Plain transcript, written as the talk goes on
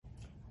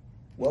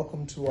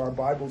Welcome to our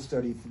Bible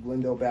study for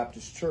Glendale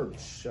Baptist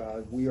Church.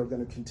 We are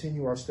going to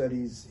continue our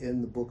studies in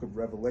the book of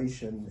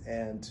Revelation,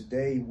 and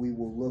today we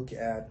will look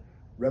at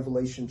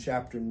Revelation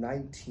chapter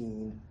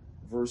 19,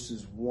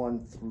 verses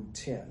 1 through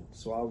 10.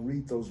 So I'll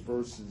read those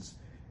verses,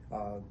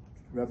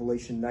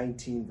 Revelation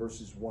 19,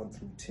 verses 1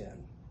 through 10.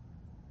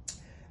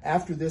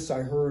 After this,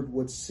 I heard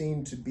what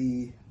seemed to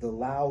be the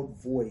loud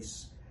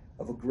voice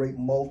of a great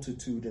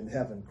multitude in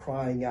heaven,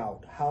 crying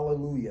out,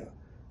 "Hallelujah!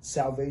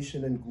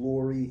 Salvation and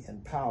glory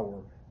and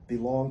power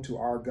belong to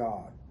our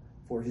God,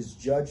 for his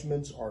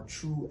judgments are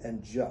true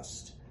and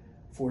just.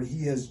 For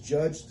he has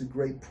judged the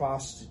great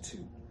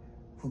prostitute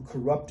who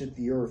corrupted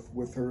the earth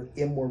with her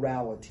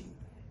immorality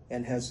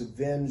and has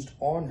avenged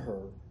on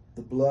her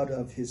the blood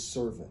of his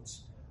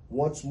servants."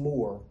 Once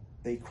more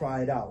they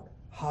cried out,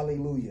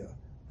 "Hallelujah!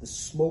 The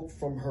smoke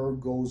from her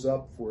goes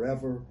up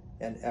forever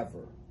and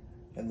ever."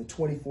 And the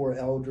 24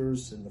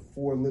 elders and the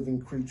 4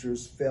 living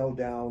creatures fell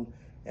down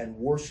and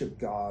worship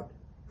God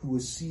who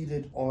is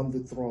seated on the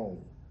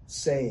throne,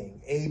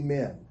 saying,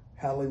 "Amen,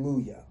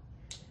 hallelujah."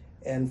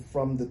 And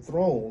from the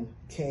throne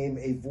came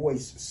a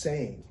voice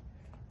saying,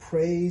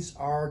 "Praise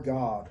our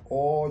God,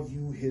 all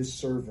you his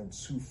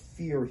servants who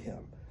fear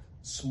him,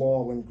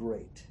 small and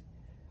great."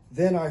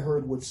 Then I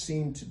heard what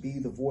seemed to be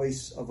the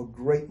voice of a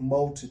great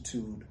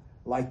multitude,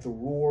 like the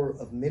roar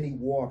of many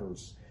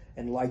waters,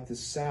 and like the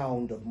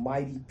sound of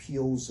mighty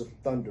peals of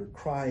thunder,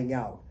 crying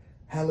out,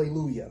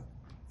 "Hallelujah!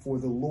 For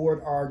the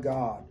Lord our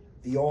God,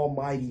 the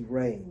Almighty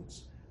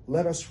reigns.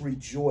 Let us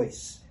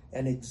rejoice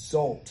and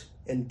exult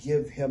and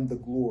give him the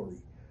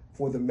glory.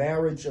 For the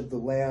marriage of the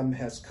Lamb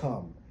has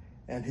come,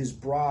 and his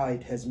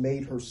bride has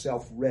made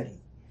herself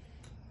ready.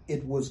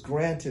 It was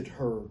granted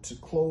her to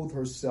clothe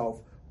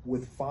herself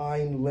with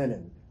fine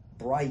linen,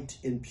 bright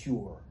and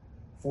pure.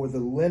 For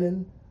the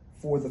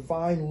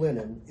fine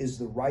linen is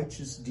the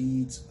righteous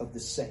deeds of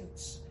the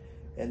saints."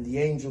 And the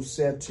angel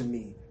said to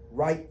me,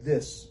 "Write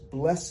this: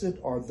 Blessed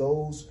are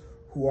those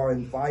who are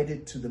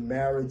invited to the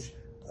marriage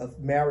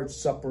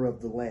supper of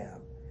the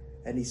Lamb."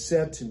 And he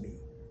said to me,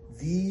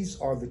 "These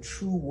are the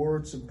true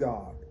words of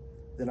God."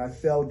 Then I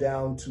fell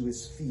down to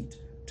his feet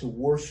to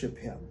worship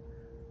him.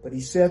 But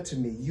he said to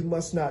me, "You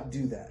must not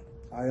do that.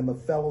 I am a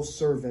fellow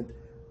servant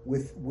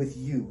with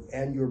you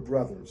and your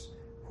brothers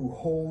who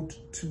hold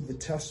to the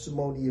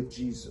testimony of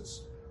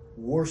Jesus.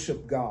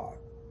 Worship God,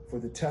 for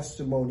the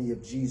testimony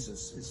of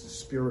Jesus is the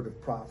spirit of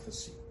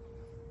prophecy."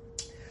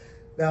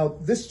 Now,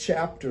 this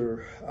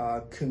chapter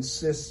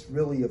consists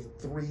really of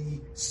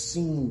 3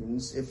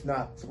 scenes, if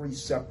not 3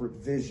 separate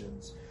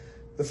visions.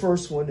 The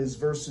first one is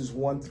verses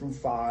 1 through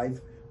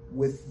 5,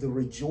 with the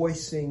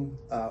rejoicing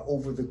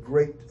over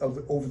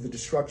the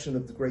destruction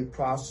of the great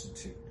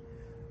prostitute.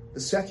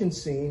 The second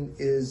scene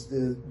is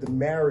the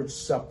marriage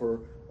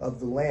supper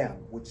of the Lamb,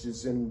 which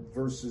is in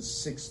verses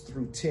 6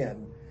 through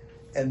 10.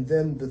 And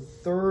then the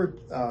third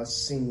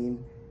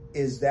scene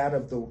is that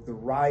of the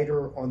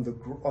rider on the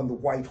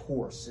white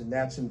horse, and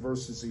that's in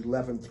verses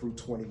 11 through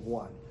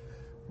 21.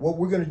 What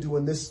we're going to do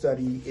in this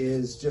study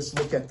is just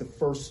look at the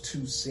first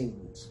 2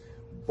 scenes.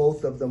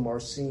 Both of them are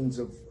scenes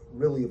of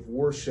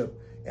worship,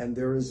 and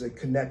there is a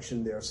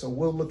connection there. So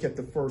we'll look at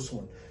the first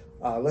one.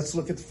 Let's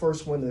look at the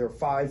first one. There are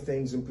 5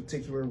 things in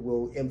particular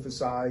we'll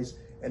emphasize,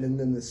 and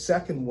then the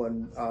second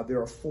one,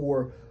 there are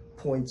 4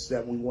 points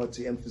that we want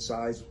to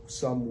emphasize,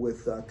 some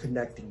with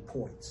connecting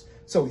points.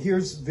 So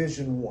here's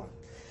vision 1.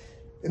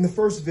 In the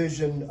first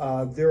vision,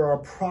 there are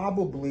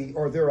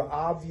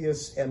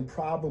obvious and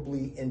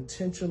probably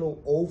intentional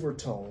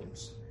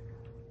overtones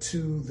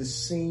to the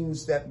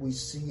scenes that we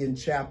see in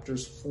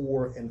chapters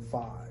 4 and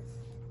 5.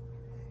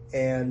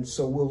 And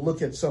so we'll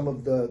look at some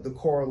of the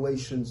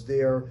correlations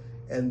there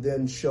and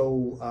then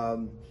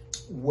show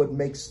what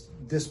makes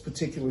this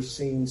particular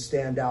scene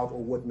stand out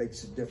or what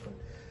makes it different.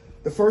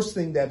 The first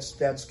thing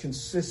that's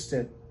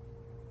consistent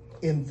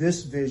in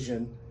this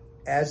vision,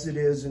 as it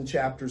is in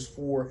chapters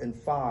 4 and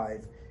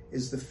 5,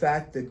 is the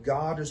fact that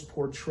God is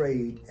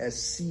portrayed as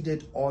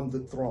seated on the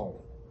throne.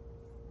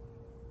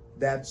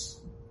 That's,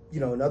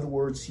 in other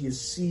words, he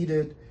is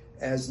seated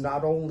as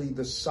not only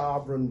the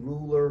sovereign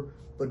ruler,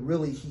 but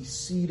really he's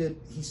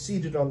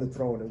seated on the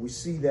throne. And we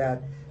see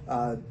that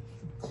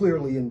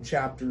clearly in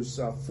chapters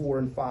 4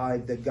 and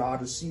 5, that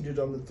God is seated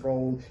on the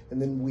throne,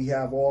 and then we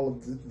have all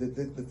of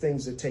the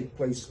things that take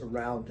place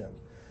around him.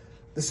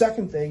 The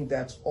second thing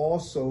that's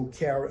also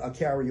a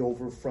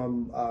carryover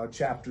from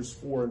chapters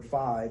 4 and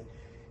 5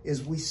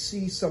 is we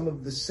see some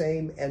of the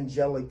same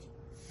angelic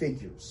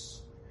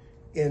figures.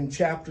 In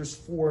chapters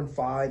 4 and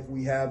 5,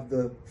 we have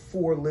the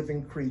 4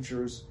 living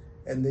creatures,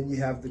 and then you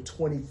have the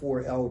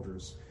 24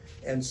 elders.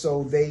 And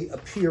so they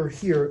appear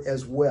here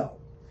as well.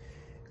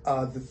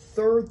 The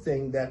third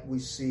thing that we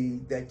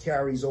see that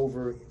carries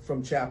over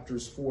from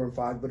chapters 4 and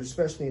 5, but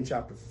especially in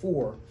chapter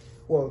 4,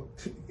 well,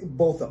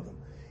 both of them.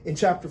 In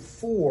chapter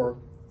 4,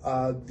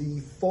 the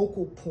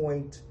focal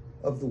point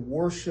of the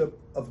worship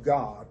of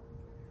God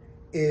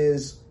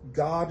is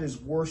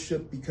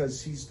worshiped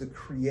because he's the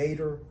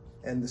creator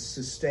and the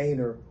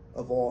sustainer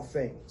of all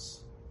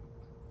things.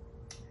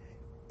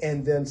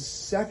 And then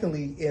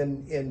secondly,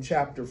 in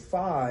chapter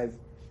 5,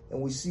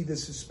 and we see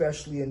this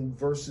especially in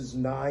verses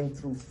 9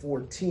 through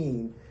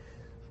 14,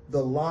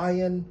 the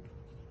Lion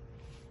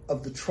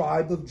of the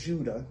tribe of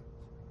Judah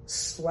 /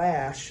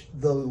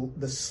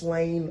 the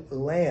slain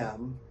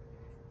lamb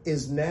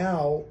is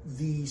now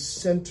the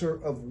center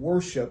of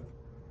worship.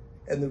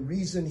 And the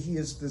reason he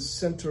is the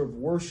center of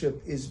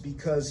worship is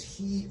because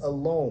he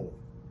alone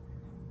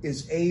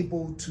is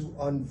able to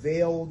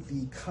unveil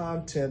the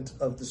content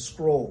of the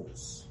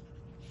scrolls.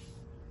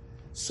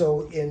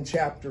 So in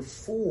chapter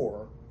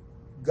 4,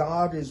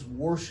 God is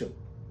worshiped.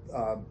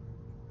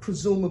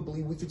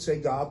 Presumably, we could say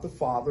God the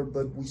Father,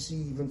 but we see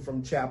even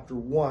from chapter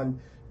 1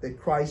 that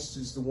Christ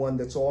is the one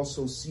that's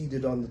also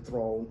seated on the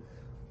throne.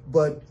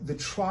 But the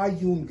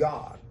triune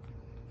God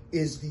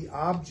is the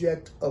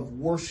object of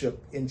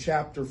worship in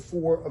chapter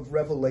 4 of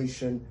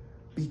Revelation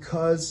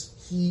because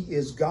he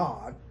is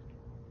God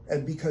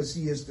and because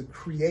he is the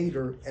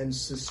creator and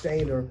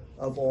sustainer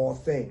of all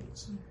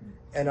things. Mm-hmm.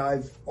 And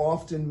I've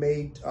often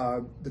made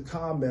the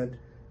comment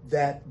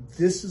that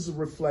this is a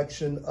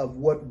reflection of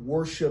what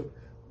worship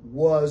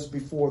was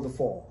before the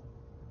fall.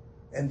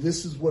 And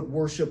this is what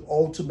worship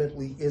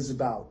ultimately is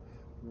about.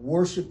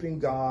 Worshiping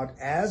God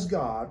as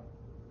God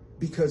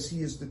because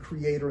he is the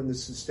creator and the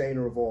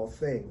sustainer of all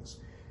things.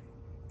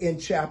 In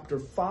chapter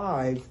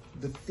 5,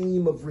 the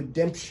theme of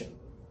redemption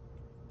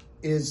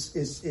is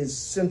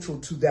central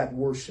to that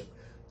worship.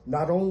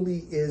 Not only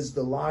is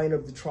the Lion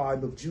of the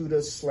tribe of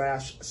Judah /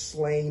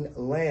 slain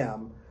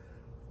lamb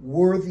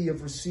worthy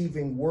of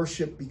receiving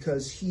worship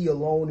because he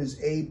alone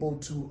is able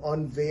to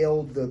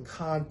unveil the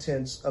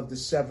contents of the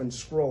 7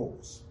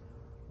 scrolls,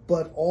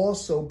 but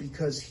also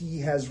because he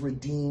has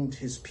redeemed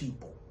his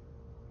people.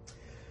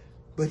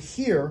 But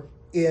here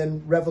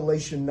in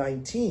Revelation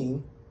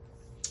 19,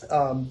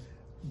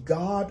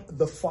 God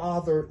the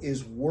Father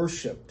is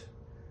worshiped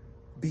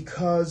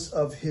because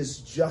of his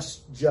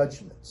just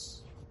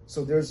judgments.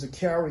 So there's a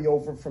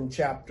carryover from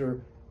chapter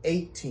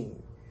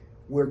 18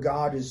 where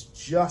God is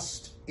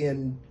just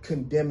in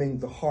condemning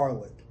the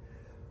harlot.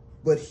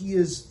 But he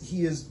is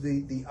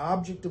the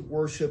object of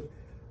worship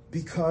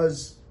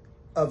because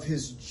of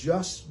his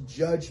just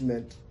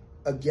judgment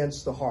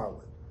against the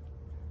harlot.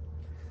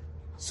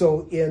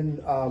 So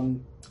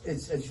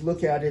as you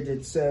look at it,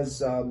 it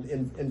says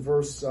in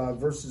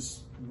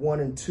verses 1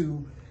 and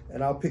 2,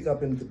 and I'll pick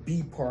up in the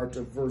B part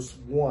of verse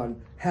 1.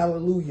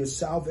 Hallelujah,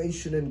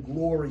 salvation and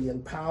glory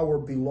and power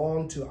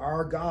belong to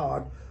our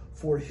God,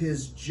 for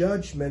his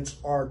judgments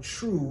are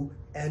true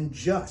and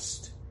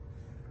just.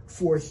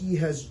 For he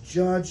has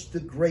judged the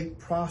great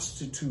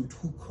prostitute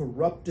who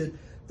corrupted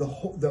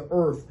the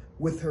earth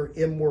with her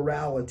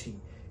immorality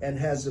and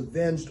has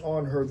avenged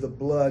on her the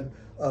blood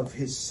of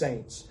his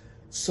saints.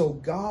 So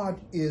God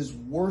is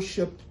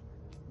worshiped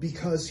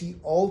because he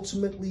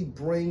ultimately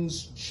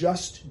brings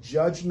just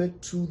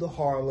judgment to the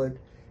harlot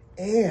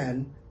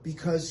and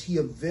because he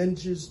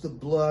avenges the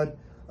blood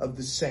of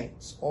the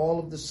saints, all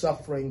of the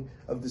suffering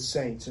of the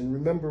saints. And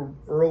remember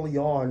early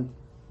on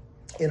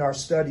in our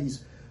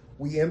studies,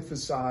 we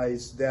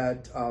emphasized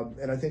that,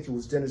 and I think it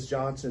was Dennis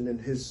Johnson in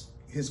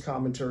his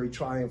commentary,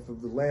 Triumph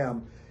of the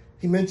Lamb,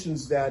 he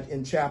mentions that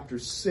in chapter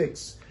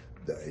 6,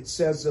 it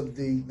says of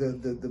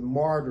the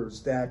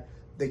martyrs that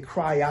they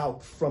cry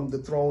out from the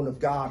throne of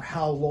God,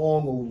 how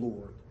long, O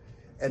Lord?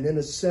 And in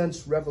a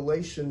sense,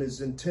 Revelation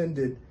is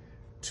intended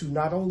to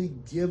not only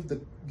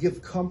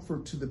give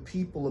comfort to the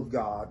people of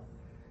God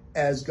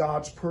as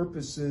God's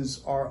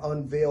purposes are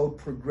unveiled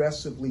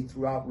progressively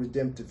throughout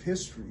redemptive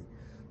history,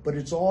 but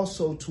it's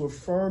also to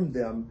affirm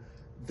them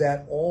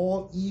that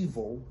all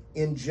evil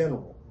in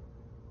general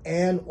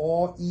and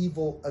all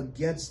evil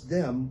against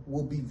them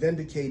will be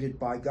vindicated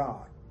by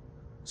God.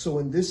 So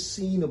in this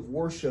scene of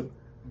worship,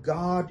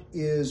 God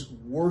is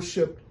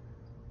worshiped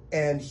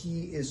and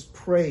he is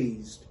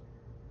praised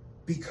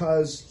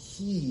because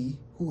he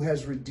who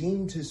has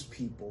redeemed his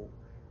people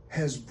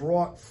has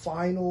brought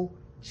final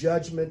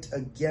judgment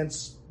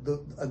against the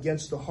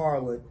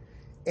harlot,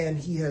 and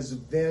he has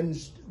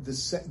avenged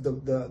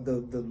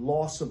the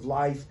loss of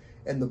life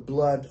and the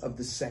blood of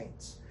the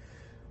saints.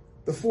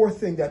 The fourth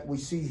thing that we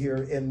see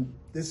here, and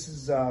this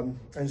is and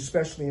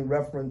especially in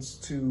reference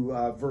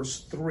to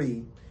verse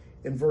 3.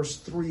 In verse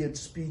 3, it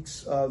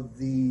speaks of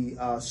the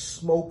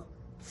smoke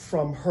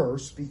from her,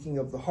 speaking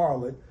of the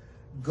harlot,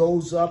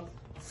 goes up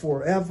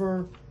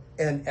forever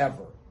and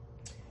ever.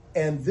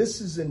 And this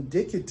is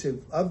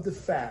indicative of the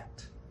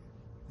fact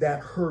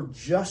that her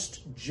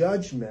just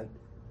judgment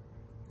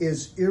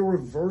is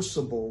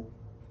irreversible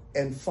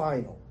and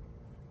final.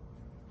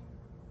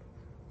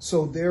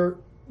 So there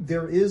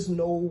is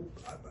no,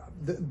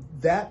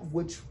 that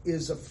which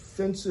is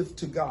offensive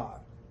to God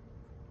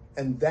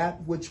and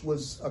that which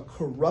was a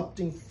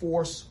corrupting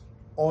force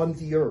on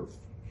the earth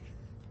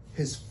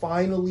has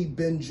finally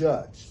been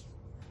judged.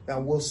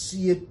 Now we'll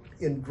see it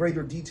in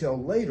greater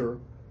detail later,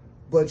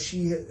 but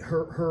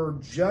her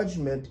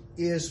judgment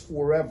is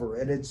forever,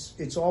 and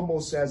it's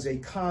almost as a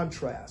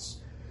contrast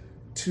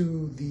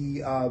to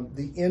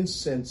the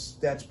incense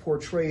that's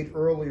portrayed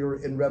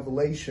earlier in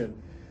Revelation,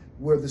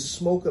 where the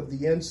smoke of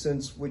the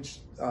incense, which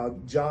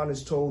John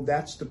is told,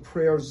 that's the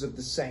prayers of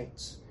the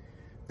saints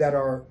that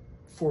are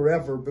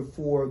forever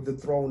before the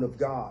throne of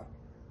God.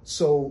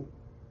 So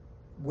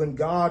when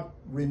God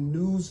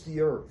renews the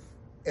earth,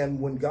 and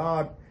when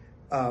God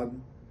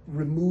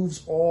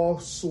removes all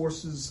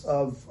sources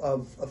of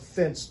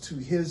offense to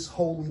his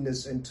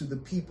holiness and to the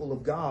people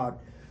of God,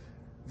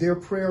 their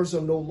prayers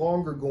are no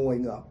longer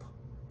going up.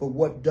 But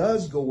what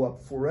does go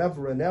up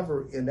forever and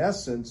ever, in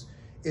essence,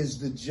 is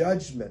the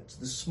judgment,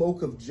 the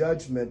smoke of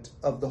judgment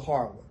of the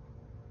harlot.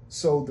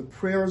 So the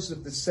prayers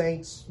of the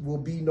saints will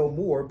be no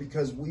more,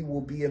 because we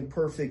will be in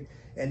perfect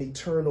and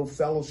eternal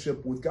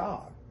fellowship with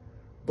God.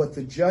 But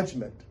the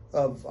judgment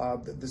of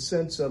the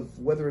sense of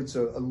whether it's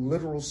a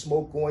literal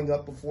smoke going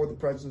up before the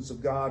presence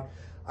of God,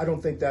 I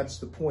don't think that's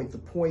the point. The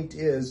point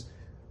is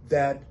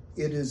that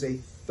it is a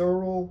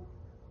thorough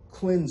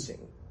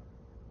cleansing,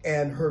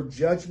 and her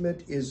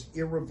judgment is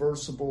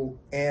irreversible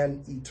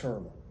and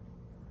eternal.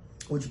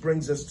 Which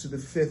brings us to the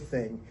fifth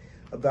thing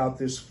about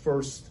this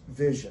first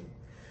vision.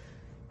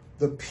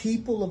 The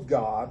people of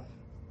God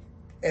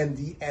and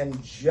the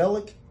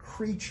angelic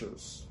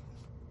creatures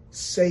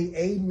say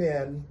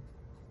amen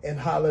and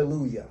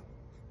hallelujah,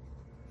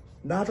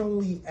 not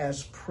only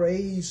as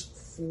praise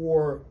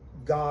for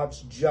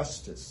God's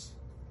justice,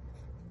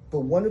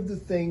 but one of the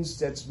things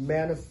that's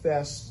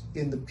manifest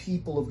in the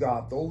people of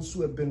God, those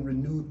who have been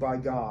renewed by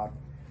God,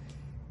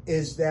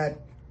 is that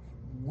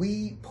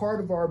we, part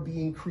of our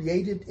being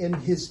created in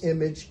his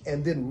image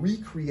and then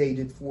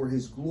recreated for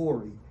his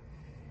glory,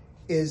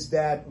 is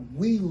that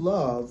we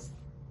love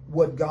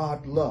what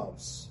God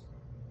loves.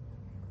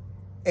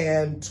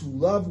 And to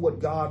love what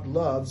God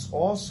loves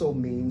also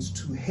means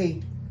to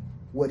hate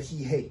what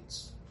he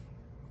hates.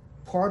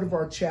 Part of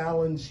our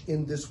challenge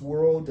in this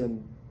world,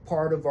 and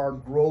part of our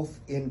growth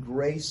in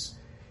grace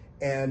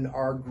and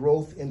our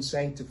growth in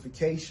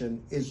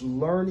sanctification, is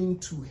learning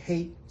to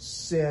hate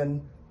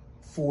sin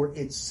for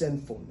its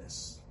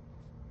sinfulness.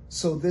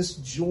 So this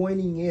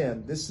joining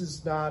in, this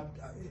is not,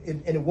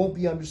 and it won't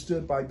be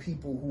understood by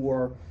people who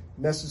are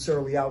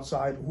necessarily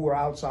outside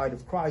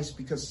of Christ,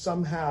 because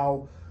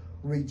somehow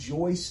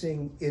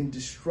rejoicing in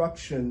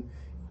destruction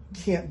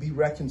can't be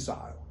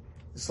reconciled.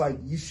 It's like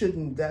you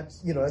shouldn't,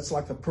 it's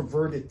like a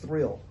perverted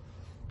thrill.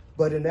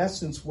 But in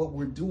essence, what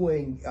we're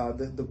doing,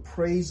 the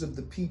praise of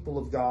the people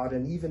of God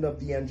and even of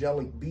the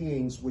angelic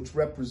beings, which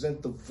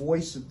represent the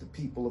voice of the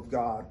people of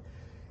God,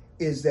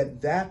 is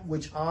that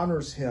which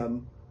honors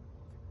him,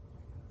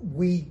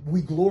 we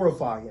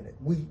glorify in it.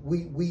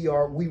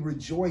 We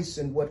rejoice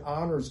in what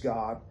honors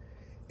God,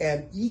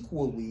 and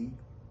equally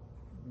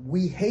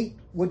we hate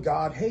what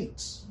God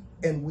hates,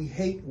 and we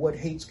hate what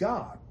hates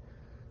God.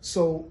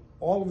 So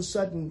all of a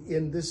sudden,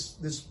 in this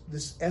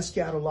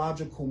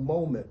eschatological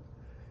moment,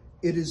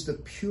 it is the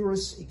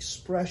purest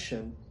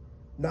expression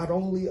not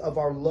only of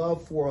our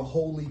love for a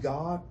holy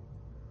God,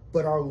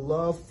 but our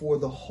love for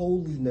the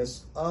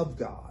holiness of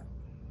God.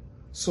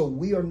 So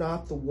we are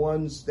not the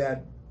ones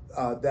that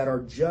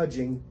are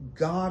judging.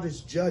 God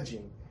is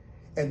judging.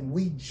 And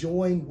we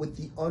join with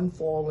the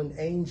unfallen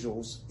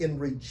angels in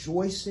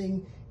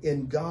rejoicing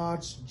in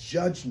God's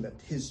judgment,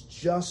 his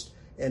just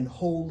and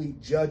holy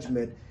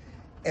judgment.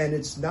 And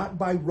it's not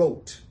by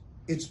rote.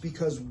 It's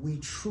because we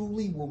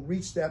truly will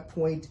reach that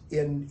point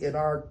in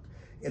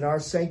our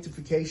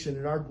sanctification,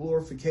 in our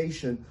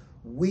glorification.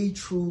 We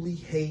truly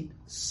hate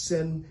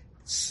sin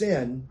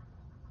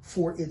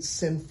for its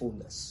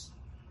sinfulness.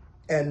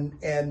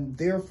 And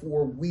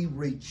therefore we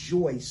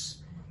rejoice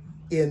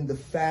in the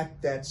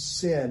fact that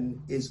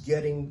sin is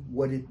getting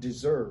what it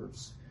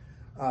deserves.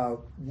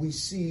 We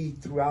see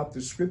throughout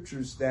the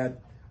scriptures that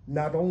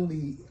not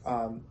only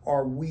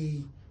are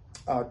we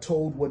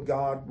told what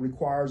God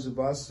requires of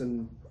us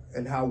and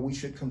how we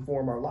should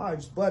conform our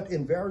lives, but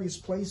in various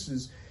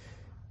places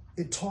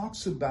it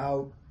talks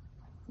about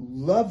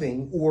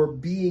loving or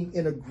being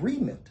in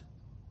agreement.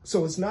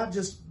 So it's not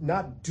just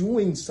not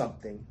doing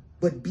something,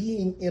 but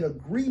being in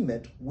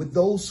agreement with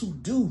those who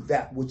do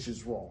that which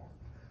is wrong.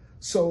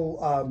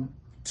 So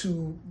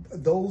to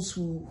those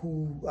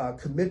who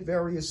commit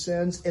various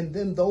sins, and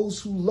then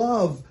those who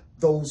love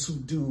those who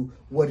do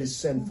what is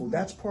sinful.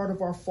 That's part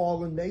of our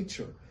fallen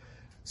nature.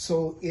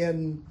 So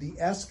in the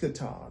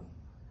eschaton,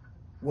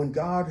 when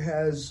God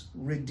has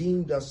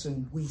redeemed us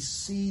and we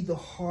see the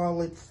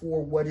harlot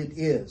for what it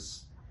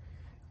is,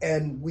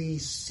 and we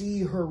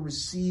see her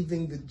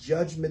receiving the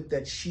judgment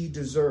that she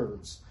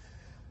deserves,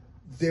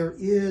 there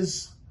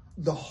is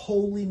the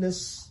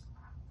holiness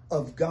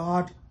of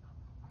God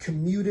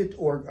communicated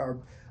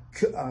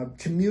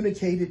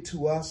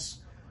to us,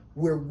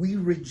 where we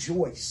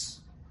rejoice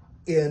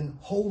in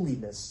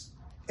holiness,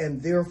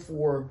 and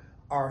therefore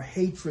our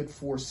hatred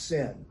for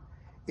sin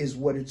is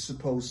what it's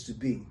supposed to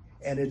be.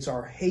 And it's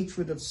our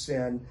hatred of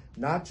sin,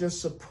 not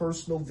just a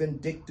personal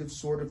vindictive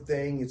sort of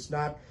thing. It's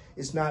not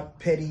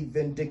petty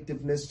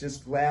vindictiveness,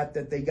 just glad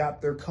that they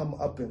got their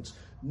comeuppance.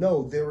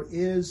 No, there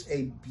is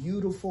a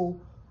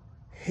beautiful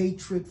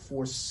hatred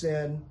for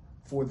sin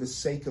for the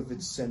sake of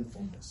its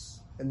sinfulness.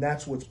 And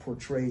that's what's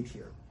portrayed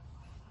here.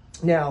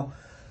 Now,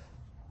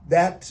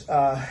 That's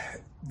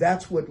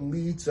what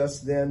leads us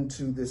then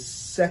to this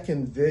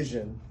second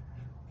vision,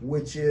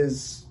 which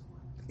is,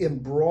 in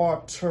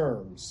broad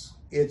terms,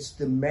 it's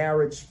the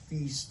marriage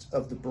feast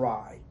of the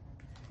bride.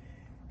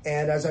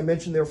 And as I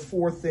mentioned, there are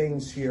four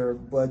things here,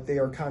 but they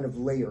are kind of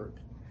layered.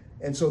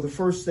 And so the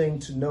first thing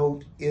to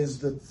note is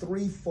the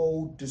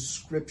threefold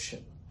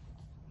description,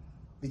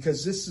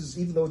 because this is,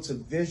 even though it's a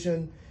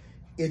vision,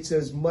 it's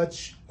as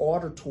much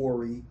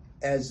auditory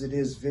as it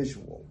is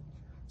visual.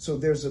 So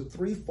there's a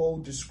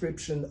threefold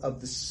description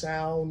of the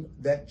sound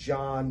that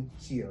John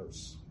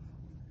hears.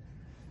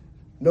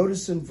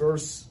 Notice in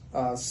verse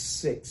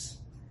 6,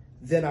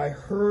 then I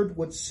heard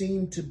what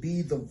seemed to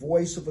be the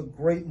voice of a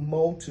great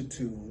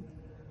multitude,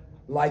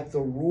 like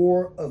the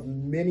roar of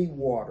many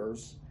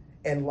waters,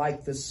 and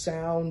like the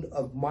sound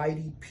of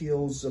mighty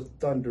peals of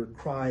thunder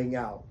crying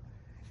out.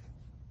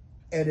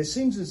 And it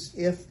seems as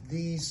if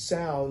these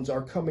sounds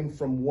are coming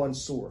from one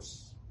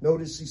source.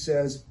 Notice he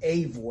says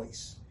a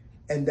voice,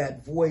 and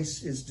that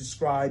voice is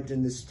described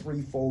in this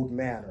threefold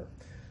manner.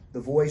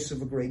 The voice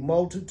of a great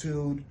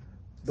multitude,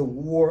 the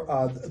roar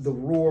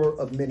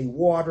of many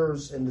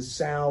waters, and the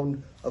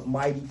sound of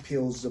mighty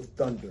peals of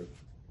thunder.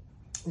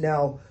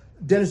 Now,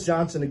 Dennis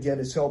Johnson, again,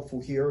 is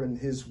helpful here in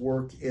his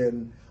work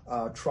in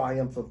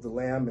Triumph of the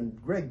Lamb,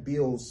 and Greg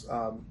Beale's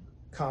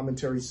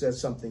commentary says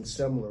something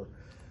similar.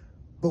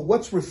 But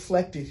what's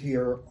reflected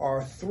here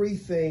are three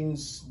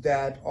things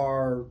that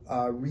are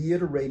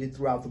reiterated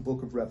throughout the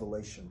book of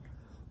Revelation.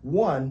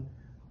 One,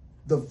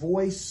 the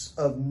voice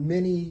of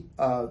many,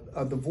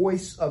 the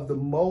voice of the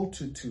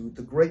multitude,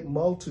 the great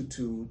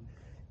multitude,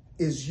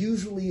 is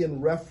usually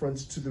in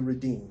reference to the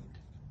redeemed.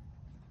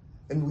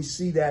 And we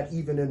see that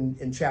even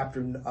in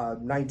chapter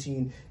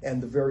 19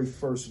 and the very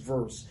first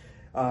verse.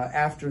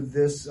 After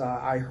this,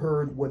 I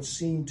heard what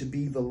seemed to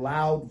be the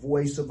loud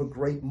voice of a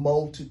great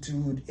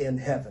multitude in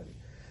heaven.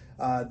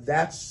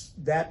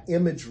 That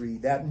imagery,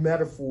 that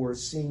metaphor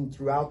is seen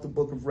throughout the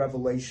book of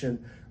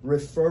Revelation,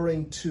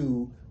 referring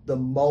to the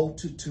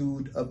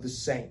multitude of the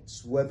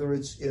saints, whether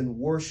it's in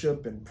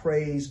worship and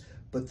praise,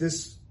 but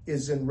this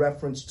is in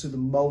reference to the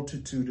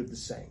multitude of the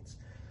saints.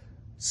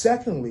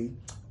 Secondly,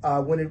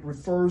 when it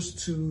refers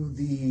to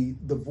the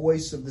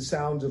voice of the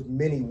sound of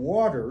many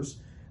waters,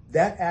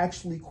 that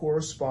actually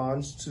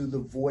corresponds to the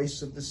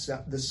voice of the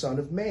Son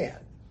of Man.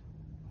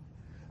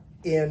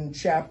 In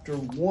chapter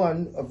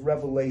 1 of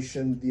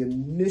Revelation, the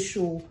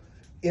initial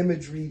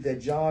imagery that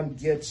John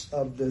gets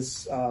of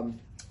this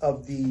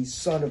of the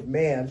Son of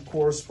Man,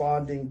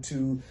 corresponding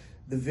to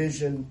the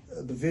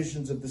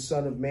visions of the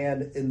Son of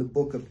Man in the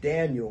book of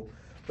Daniel.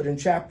 But in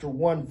chapter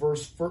 1,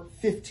 verse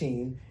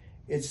 15,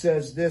 it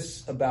says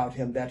this about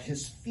him, that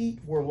his feet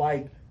were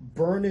like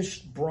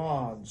burnished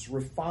bronze,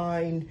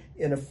 refined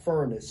in a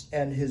furnace,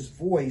 and his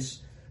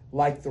voice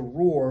like the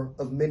roar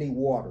of many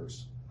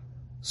waters.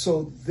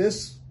 So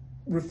this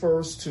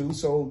refers to,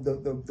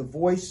 the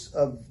voice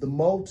of the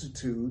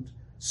multitude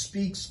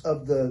speaks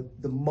of the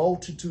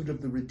multitude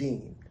of the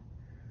redeemed.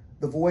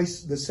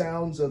 The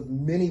sounds of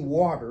many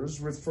waters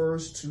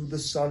refers to the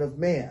Son of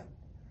Man,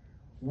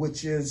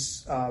 which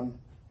is a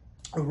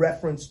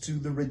reference to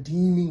the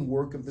redeeming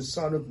work of the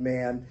Son of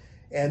Man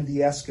and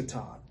the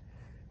eschaton.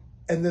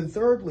 And then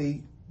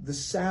thirdly, the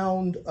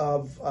sound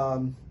of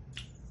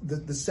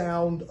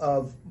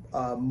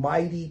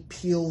mighty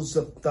peals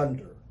of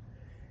thunder.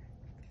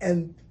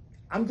 And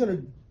I'm going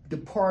to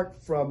depart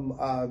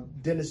from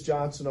Dennis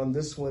Johnson on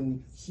this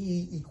one.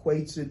 He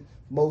equates it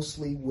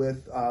mostly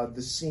with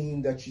the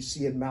scene that you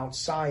see at Mount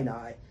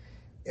Sinai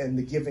and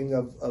the giving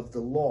of the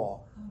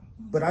law.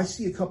 But I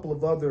see a couple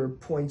of other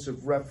points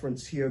of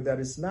reference here that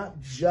is not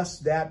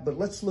just that, but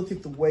let's look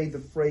at the way the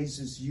phrase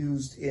is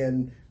used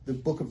in the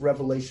book of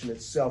Revelation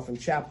itself, in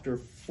chapter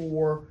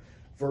 4,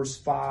 verse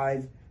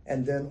 5,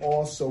 and then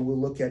also we'll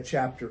look at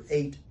chapter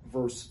 8,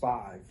 verse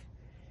 5.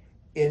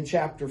 In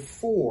chapter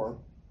 4,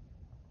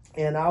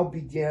 and I'll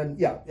begin,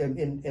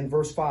 in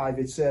verse 5,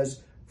 it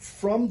says,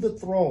 from the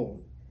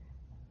throne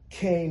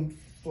came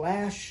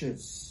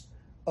flashes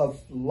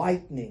of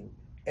lightning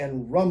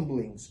and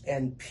rumblings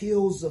and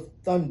peals of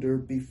thunder.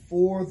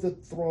 Before the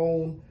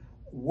throne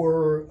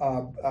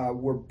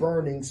were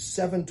burning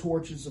 7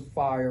 torches of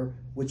fire,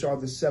 which are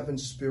the 7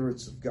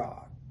 spirits of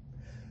God.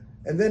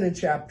 And then in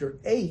chapter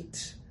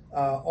 8,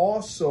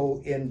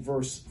 also in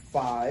verse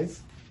 5,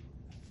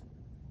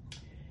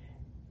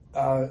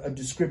 a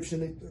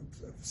description,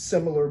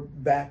 similar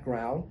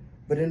background,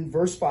 but in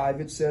verse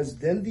 5 it says,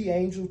 then the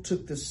angel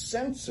took the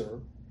censer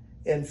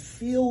and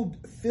filled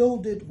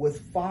it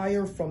with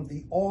fire from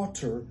the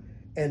altar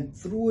and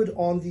threw it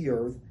on the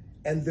earth,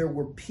 and there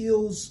were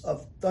peals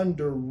of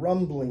thunder,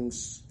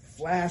 rumblings,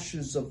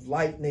 flashes of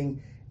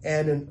lightning,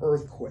 and an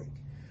earthquake.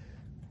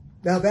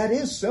 Now that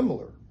is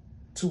similar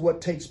to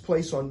what takes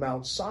place on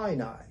Mount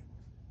Sinai,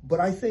 but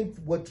I think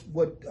what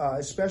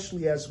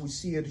especially as we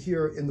see it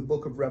here in the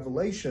book of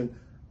Revelation,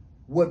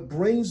 what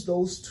brings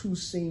those two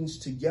scenes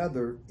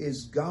together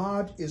is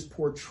God is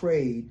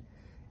portrayed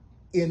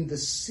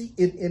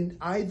in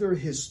either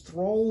his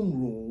throne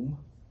room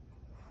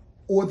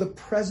or the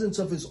presence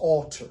of his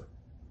altar.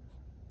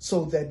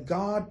 so that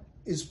God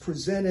is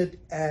presented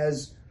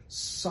as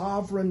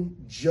sovereign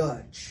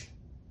judge.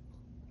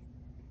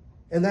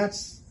 And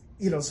that's,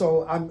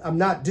 so I'm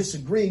not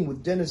disagreeing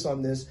with Dennis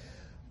on this.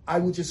 I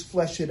would just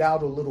flesh it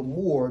out a little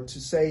more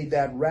to say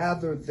that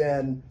rather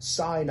than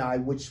Sinai,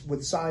 which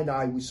with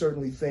Sinai we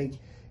certainly think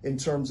in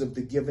terms of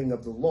the giving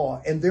of the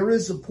law. And there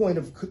is a point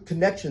of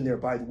connection there,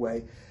 by the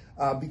way,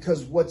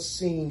 because what's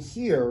seen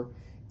here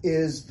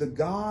is the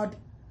God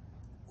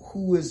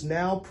who has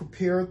now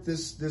prepared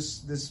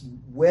this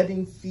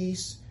wedding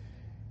feast,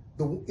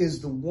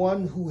 is the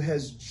one who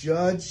has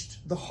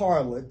judged the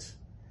harlot.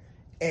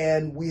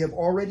 And we have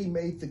already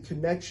made the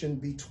connection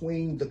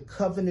between the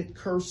covenant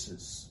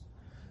curses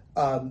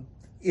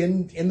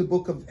in the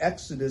book of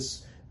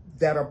Exodus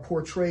that are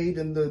portrayed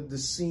in the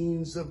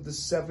scenes of the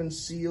seven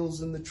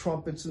seals and the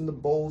trumpets and the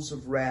bowls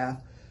of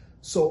wrath.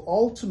 So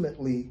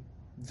ultimately,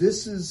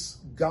 this is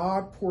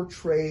God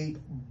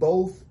portrayed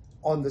both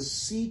in the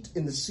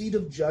seat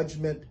of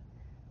judgment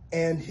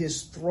and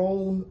his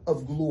throne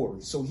of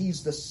glory. So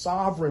he's the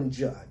sovereign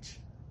judge.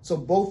 So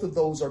both of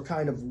those are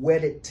kind of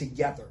wedded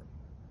together.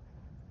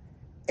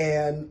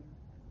 And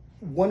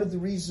one of the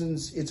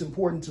reasons it's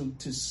important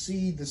to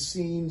see the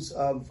scenes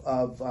of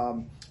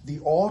the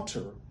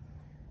altar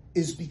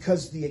is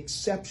because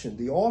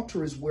the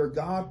altar is where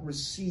God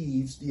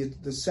receives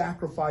the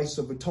sacrifice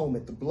of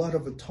atonement, the blood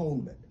of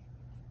atonement.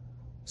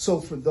 So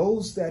for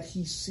those that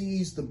he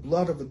sees the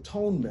blood of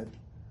atonement,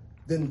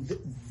 then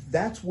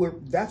that's where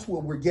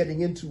we're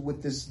getting into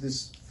with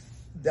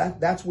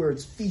that's where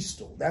it's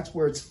feastal, that's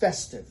where it's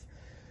festive.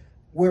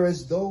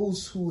 Whereas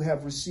those who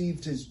have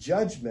received his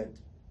judgment,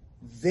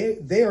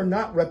 they are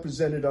not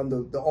represented on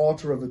the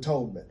altar of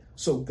atonement.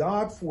 So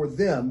God for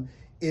them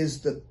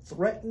is the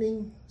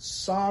threatening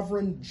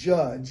sovereign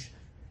judge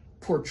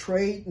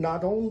portrayed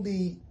not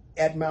only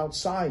at Mount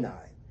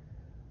Sinai,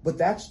 but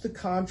that's the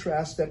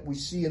contrast that we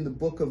see in the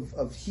book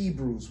of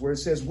Hebrews, where it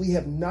says, we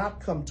have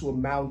not come to a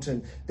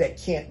mountain that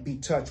can't be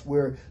touched,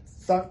 where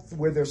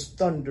there's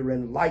thunder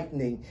and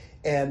lightning,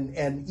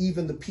 and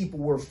even the people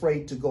were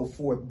afraid to go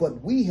forth.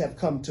 But we have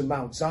come to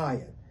Mount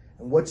Zion.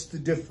 And what's the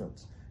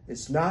difference?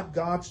 It's not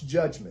God's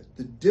judgment.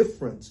 The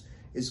difference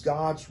is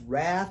God's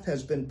wrath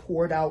has been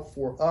poured out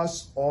for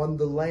us on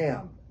the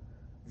Lamb.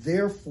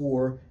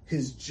 Therefore,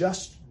 his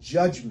just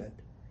judgment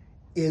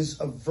is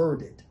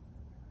averted.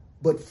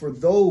 But for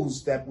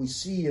those that we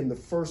see in the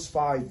first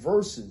 5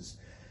 verses,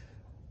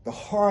 the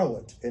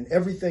harlot and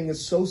everything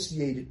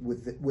associated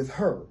with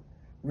her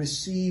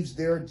receives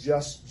their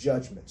just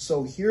judgment.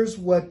 So here's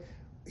what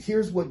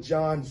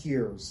John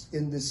hears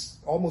in this,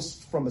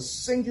 almost from a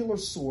singular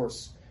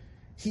source.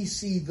 He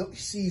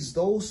sees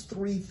those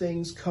 3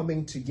 things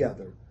coming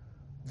together.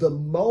 The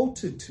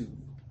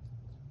multitude,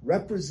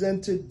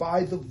 represented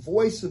by the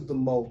voice of the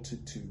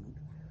multitude.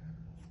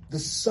 The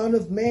Son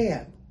of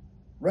Man,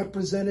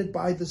 represented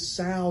by the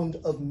sound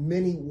of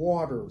many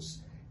waters.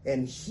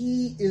 And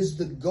he is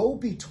the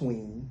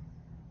go-between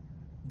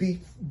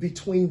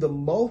between the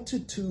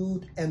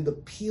multitude and the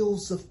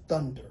peals of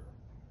thunder.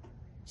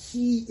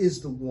 He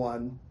is the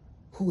one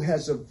who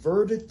has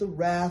averted the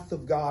wrath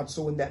of God.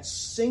 So in that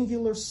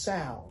singular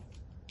sound,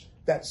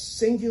 that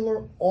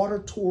singular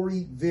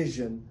auditory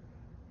vision,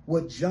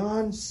 what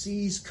John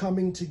sees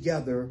coming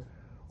together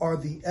are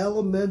the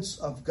elements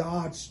of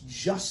God's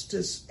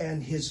justice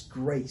and his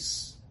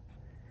grace.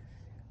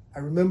 I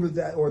remember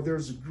that, or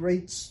there's a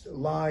great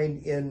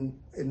line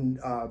in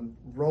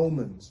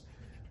Romans,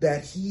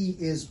 that he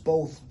is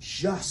both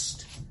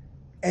just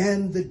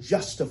and the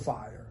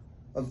justifier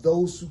of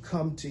those who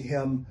come to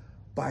him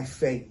by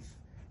faith.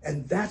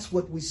 And that's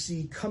what we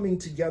see coming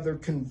together,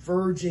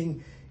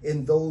 converging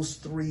in those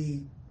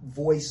 3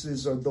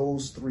 voices or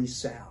those 3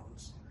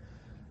 sounds.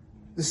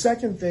 The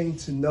second thing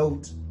to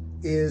note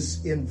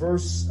is in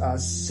verse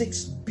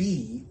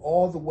 6b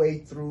all the way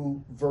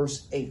through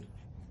verse 8,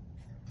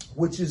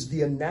 which is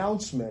the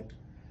announcement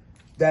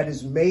that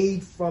is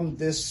made from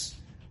this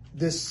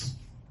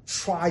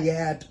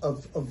triad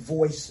of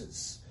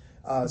voices.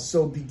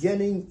 So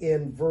beginning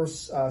in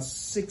verse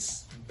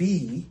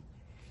 6b,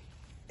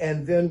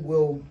 and then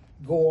we'll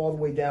go all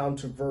the way down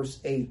to verse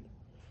 8.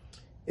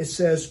 It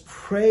says,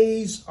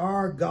 praise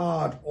our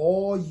God,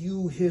 all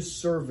you his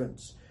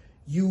servants,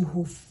 you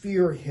who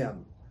fear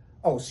him.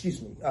 Oh,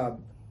 excuse me.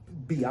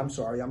 B, I'm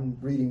sorry. I'm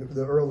reading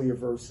the earlier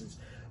verses.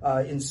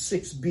 In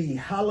 6b,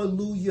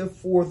 hallelujah,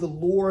 for the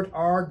Lord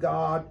our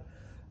God,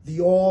 the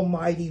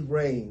Almighty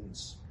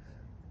reigns.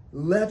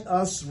 Let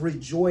us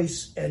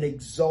rejoice and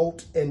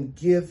exult and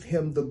give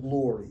him the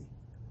glory.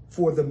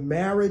 For the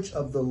marriage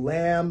of the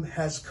Lamb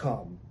has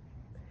come,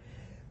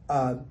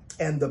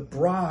 and the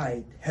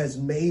bride has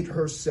made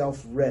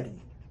herself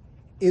ready.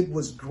 It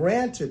was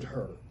granted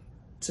her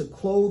to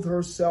clothe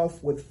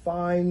herself with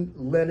fine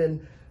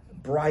linen,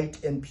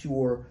 bright and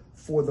pure,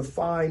 for the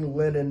fine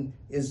linen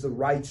is the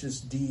righteous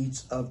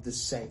deeds of the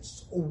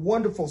saints.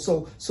 Wonderful.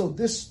 So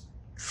this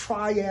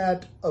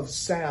triad of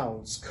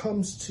sounds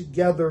comes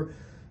together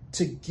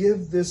to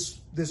give this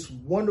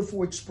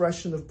wonderful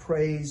expression of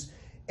praise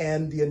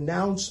and the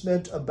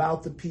announcement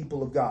about the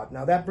people of God.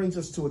 Now that brings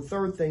us to a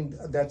third thing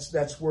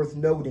that's worth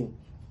noting.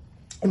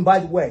 And by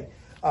the way,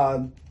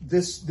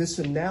 this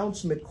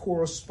announcement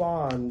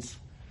corresponds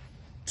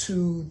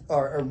to,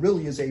 or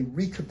really is a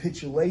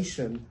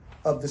recapitulation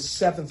of the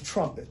seventh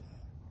trumpet.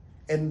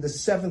 And the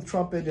seventh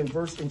trumpet in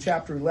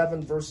chapter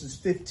 11, verses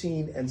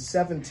 15 and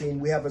 17,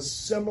 we have a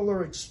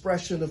similar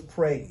expression of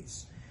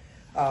praise.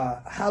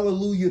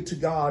 Hallelujah to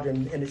God,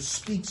 and it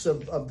speaks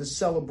of the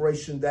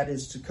celebration that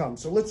is to come.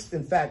 So let's,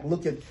 in fact,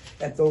 look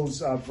at those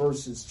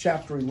verses,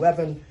 chapter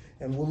 11,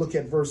 and we'll look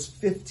at verse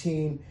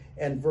 15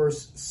 and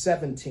verse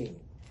 17.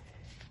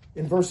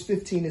 In verse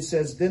 15, it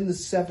says, "Then the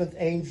seventh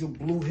angel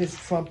blew his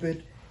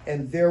trumpet,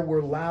 and there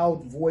were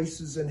loud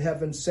voices in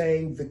heaven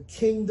saying, 'The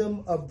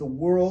kingdom of the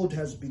world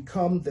has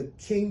become the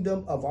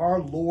kingdom of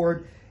our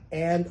Lord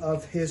and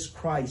of his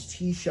Christ.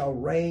 He shall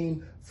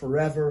reign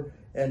forever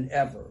and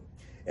ever.'"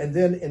 And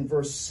then in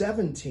verse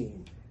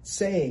 17,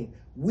 saying,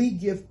 "We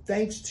give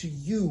thanks to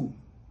you,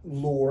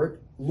 Lord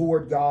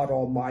God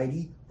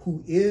Almighty,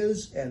 who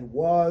is and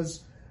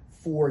was,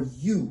 for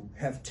you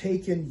have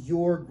taken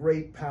your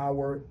great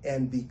power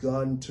and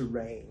begun to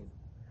reign."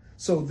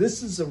 So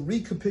this is a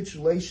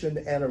recapitulation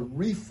and a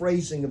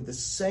rephrasing of the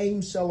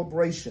same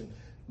celebration.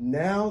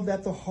 Now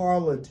that the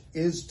harlot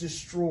is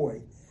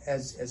destroyed,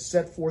 as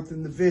set forth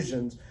in the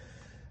visions,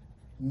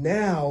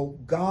 now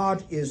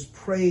God is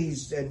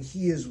praised and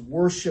he is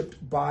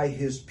worshiped by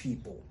his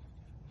people.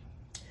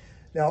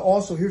 Now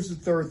also, here's the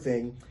third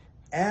thing.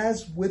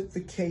 As with the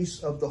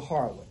case of the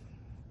harlot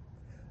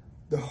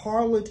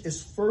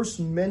is first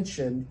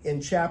mentioned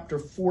in chapter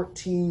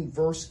 14,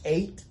 verse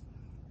 8,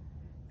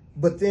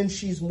 but then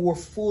she's more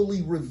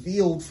fully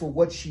revealed for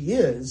what she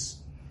is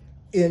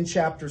in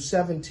chapter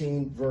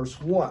 17, verse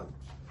 1.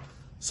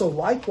 So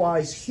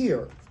likewise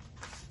here,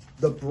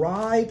 the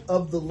bride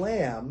of the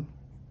Lamb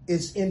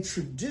is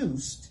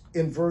introduced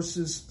in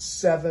verses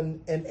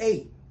 7 and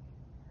 8,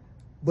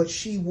 but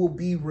she will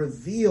be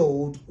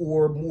revealed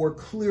or more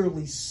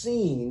clearly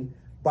seen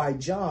by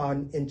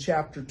John in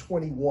chapter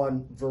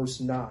 21, verse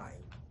 9.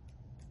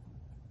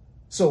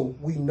 So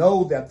we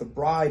know that the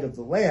bride of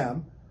the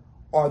Lamb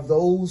are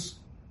those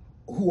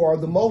who are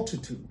the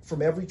multitude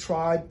from every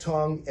tribe,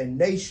 tongue, and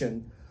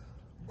nation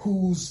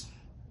whose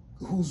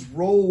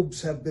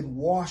robes have been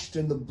washed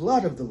in the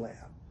blood of the Lamb.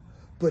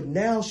 But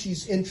now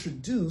she's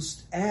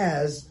introduced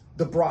as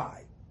the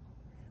bride.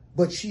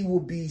 But she will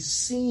be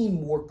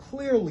seen more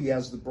clearly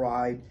as the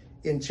bride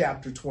in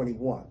chapter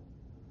 21.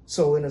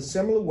 So in a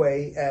similar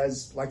way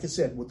as, like I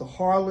said, with the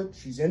harlot,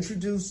 she's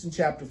introduced in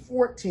chapter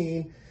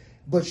 14,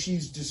 but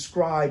she's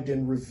described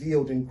and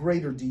revealed in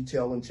greater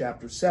detail in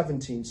chapter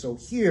 17. So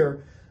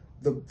here,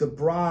 the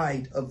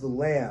bride of the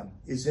Lamb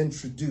is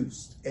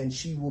introduced, and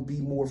she will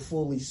be more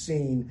fully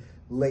seen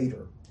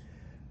later.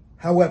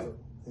 However,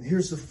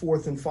 here's the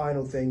fourth and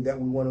final thing that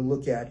we want to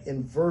look at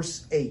in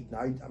verse 8.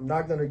 Now, I'm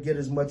not going to get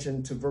as much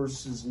into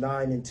verses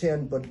 9 and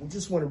 10, but we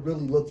just want to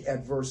really look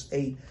at verse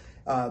 8.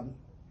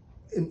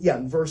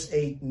 In verse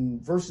 8 and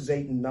verses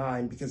 8 and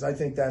 9, because I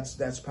think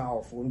that's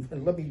powerful.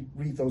 And let me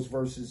read those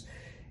verses.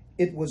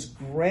 It was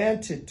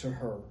granted to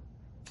her,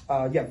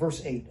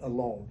 verse 8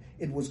 alone.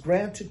 It was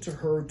granted to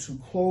her to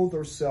clothe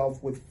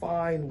herself with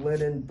fine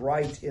linen,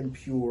 bright and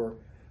pure,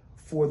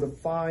 for the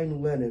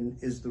fine linen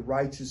is the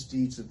righteous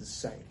deeds of the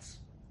saints.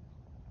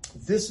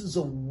 This is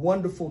a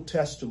wonderful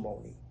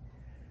testimony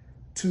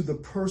to the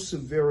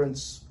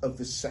perseverance of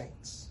the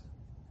saints.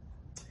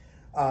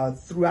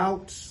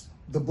 Throughout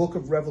the book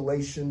of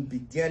Revelation,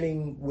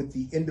 beginning with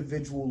the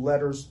individual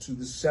letters to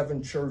the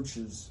seven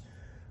churches,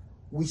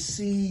 we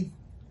see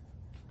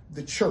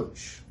the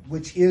church,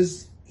 which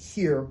is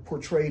here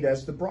portrayed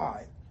as the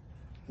bride.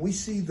 We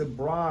see the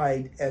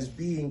bride as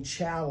being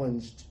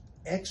challenged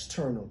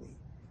externally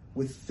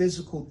with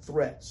physical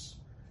threats,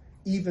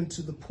 even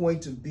to the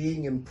point of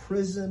being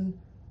imprisoned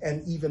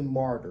and even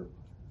martyred.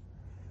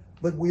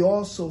 But we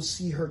also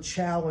see her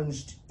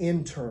challenged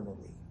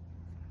internally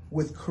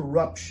with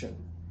corruption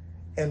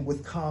and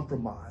with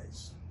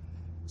compromise.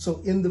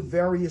 So in the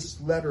various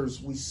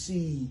letters, we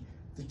see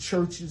the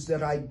churches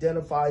that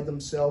identify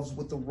themselves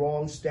with the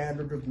wrong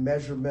standard of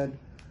measurement.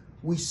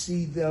 We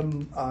see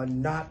them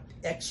not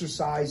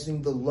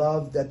exercising the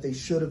love that they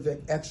should have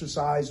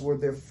exercised, or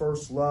their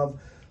first love.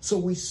 So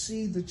we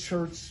see the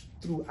church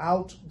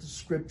throughout the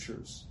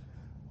scriptures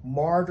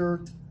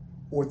martyred,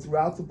 or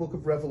throughout the book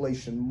of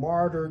Revelation,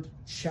 martyred,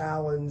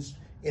 challenged,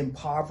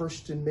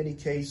 impoverished in many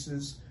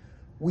cases.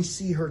 We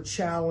see her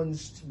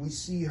challenged. We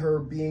see her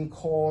being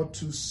called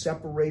to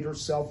separate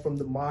herself from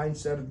the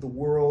mindset of the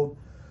world.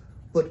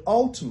 But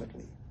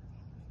ultimately,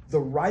 the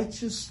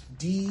righteous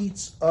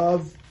deeds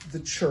of the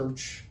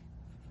church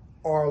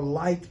are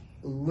like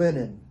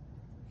linen,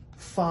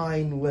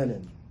 fine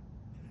linen.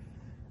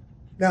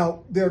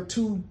 Now, there are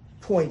 2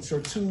 points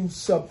or 2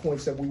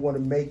 subpoints that we want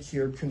to make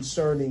here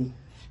concerning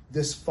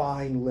this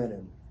fine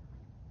linen.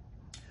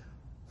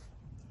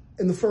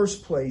 In the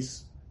first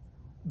place,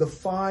 the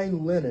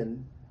fine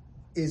linen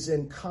is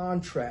in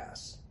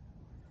contrast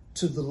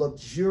to the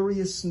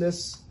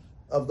luxuriousness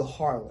of the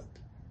harlot.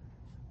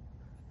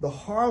 The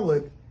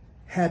harlot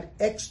had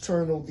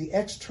the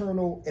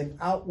external and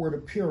outward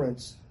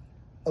appearance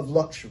of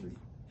luxury.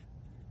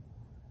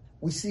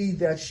 We see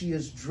that she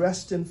is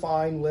dressed in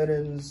fine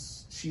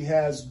linens, she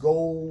has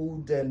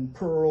gold and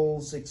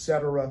pearls,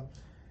 etc.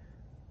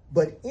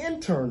 But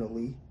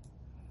internally,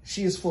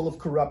 she is full of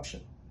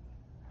corruption.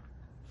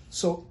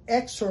 So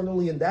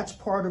externally, and that's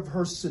part of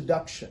her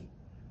seduction,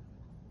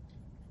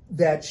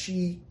 that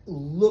she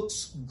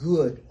looks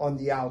good on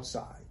the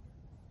outside.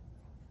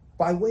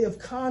 By way of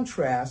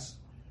contrast,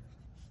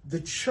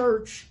 the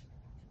church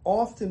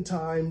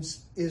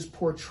oftentimes is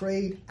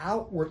portrayed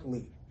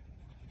outwardly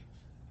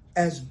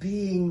as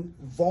being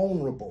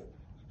vulnerable.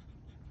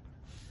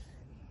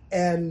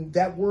 And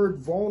that word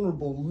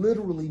vulnerable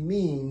literally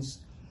means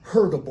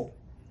hurtable.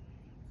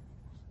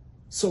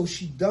 So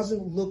she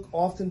doesn't look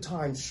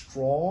oftentimes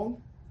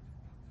strong.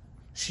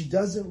 She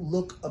doesn't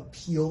look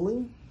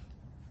appealing.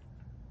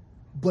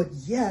 But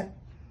yet,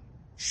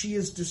 she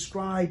is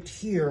described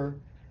here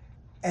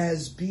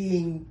as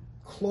being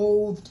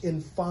clothed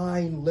in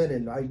fine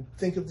linen. I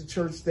think of the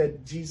church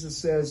that Jesus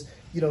says,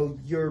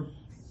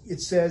 it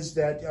says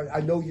that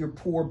I know you're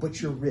poor,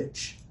 but you're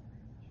rich.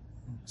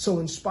 So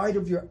in spite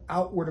of your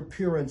outward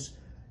appearance,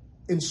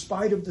 in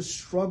spite of the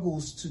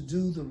struggles to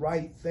do the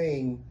right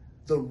thing,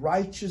 the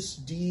righteous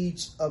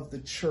deeds of the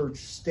church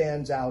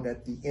stands out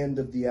at the end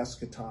of the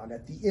eschaton,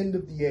 at the end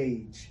of the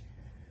age.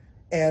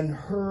 And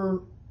her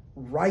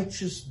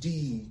righteous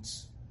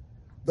deeds,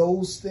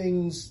 those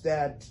things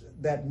that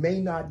may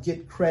not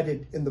get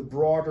credit in the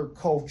broader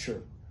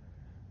culture,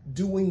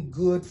 doing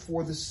good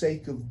for the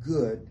sake of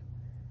good,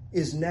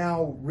 is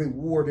now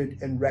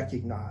rewarded and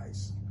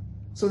recognized.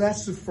 So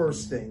that's the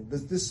first thing,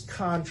 this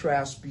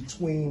contrast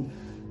between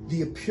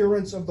the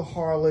appearance of the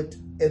harlot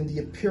and the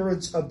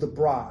appearance of the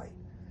bride.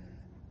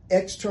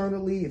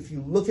 Externally, if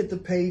you look at the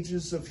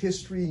pages of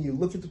history and you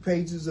look at the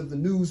pages of the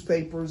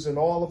newspapers and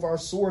all of our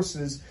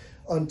sources,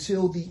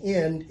 until the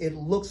end, it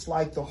looks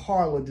like the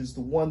harlot is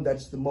the one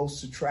that's the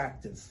most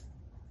attractive.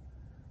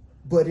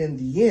 But in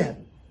the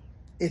end,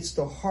 it's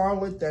the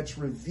harlot that's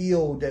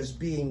revealed as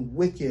being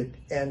wicked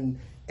and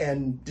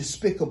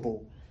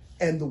despicable.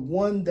 And the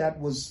one that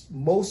was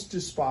most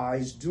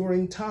despised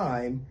during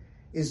time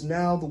is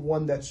now the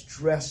one that's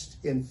dressed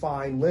in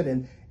fine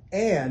linen.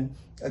 And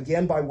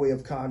again, by way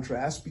of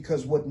contrast,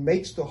 because what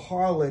makes the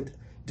harlot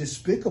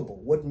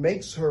despicable, what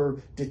makes her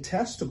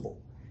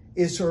detestable,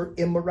 is her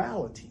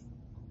immorality.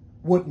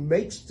 What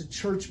makes the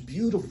church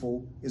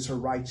beautiful is her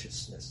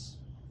righteousness.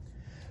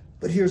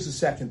 But here's the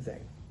second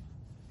thing.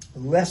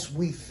 Lest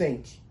we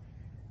think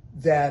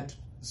that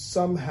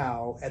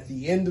somehow at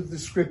the end of the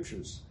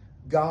scriptures,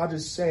 God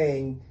is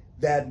saying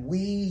that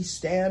we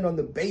stand on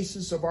the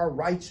basis of our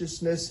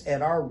righteousness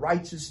and our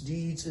righteous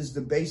deeds is the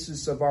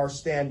basis of our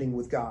standing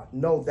with God.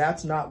 No,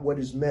 that's not what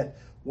is meant.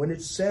 When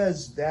it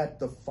says that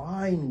the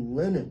fine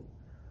linen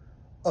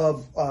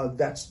of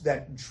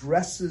that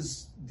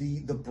dresses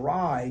the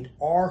bride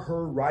are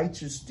her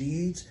righteous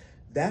deeds,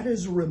 that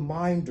is a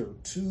reminder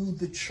to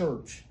the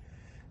church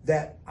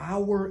that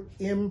our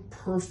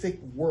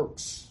imperfect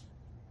works,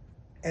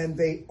 and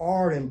they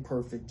are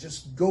imperfect.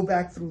 Just go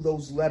back through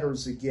those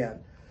letters again.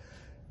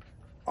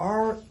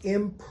 Our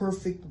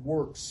imperfect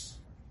works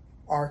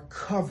are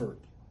covered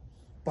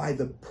by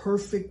the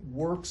perfect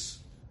works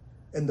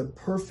and the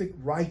perfect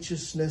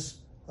righteousness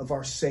of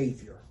our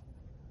Savior.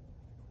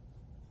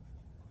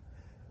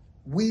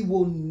 We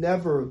will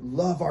never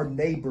love our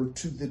neighbor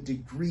to the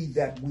degree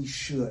that we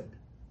should.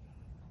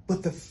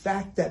 But the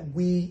fact that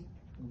we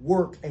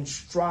work and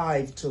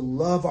strive to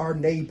love our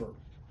neighbor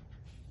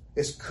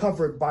is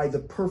covered by the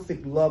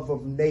perfect love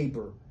of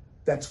neighbor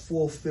that's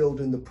fulfilled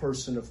in the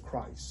person of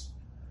Christ.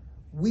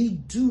 We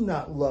do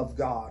not love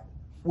God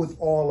with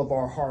all of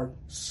our heart,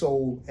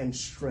 soul, and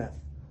strength,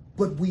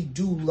 but we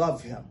do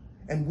love him,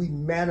 and we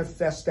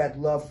manifest that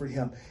love for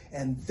him.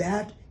 And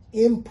that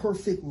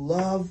imperfect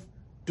love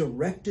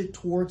directed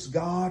towards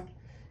God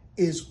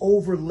is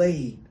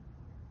overlaid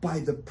by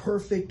the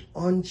perfect,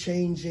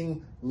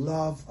 unchanging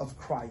love of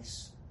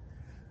Christ.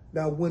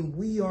 Now, when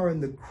we are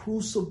in the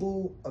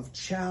crucible of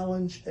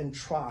challenge and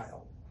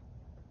trial,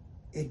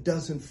 it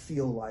doesn't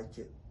feel like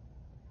it.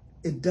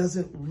 It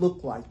doesn't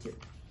look like it.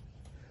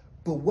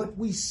 But what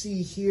we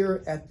see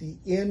here at the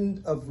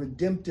end of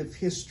redemptive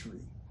history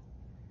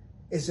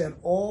is that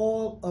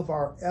all of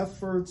our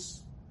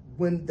efforts,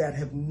 when that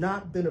have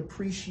not been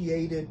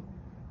appreciated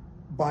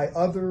by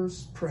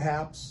others,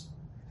 perhaps,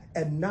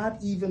 and not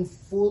even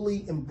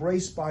fully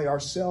embraced by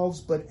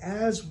ourselves, but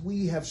as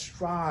we have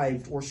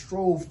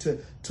strove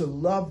to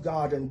love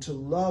God and to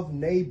love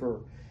neighbor,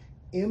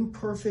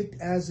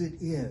 imperfect as it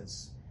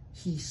is,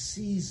 he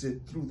sees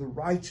it through the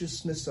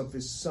righteousness of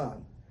his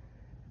Son.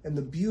 And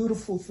the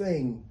beautiful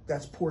thing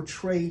that's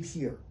portrayed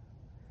here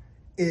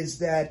is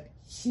that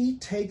he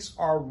takes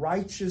our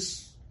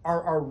righteous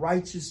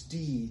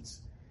deeds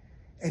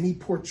and he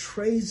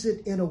portrays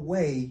it in a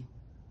way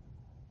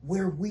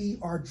where we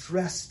are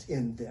dressed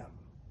in them.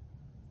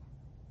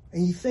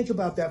 And you think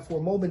about that for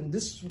a moment, and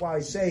this is why I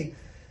say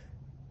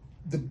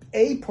The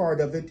A part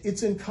of it,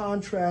 it's in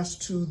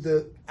contrast to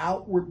the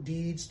outward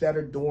deeds that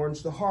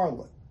adorns the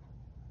harlot.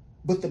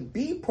 But the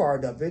B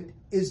part of it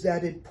is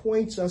that it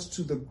points us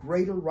to the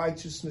greater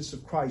righteousness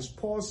of Christ.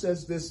 Paul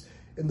says this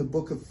in the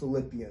book of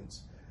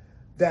Philippians,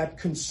 that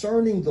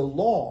concerning the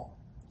law,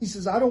 he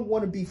says, I don't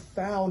want to be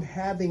found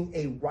having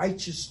a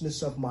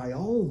righteousness of my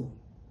own,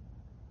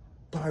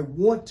 but I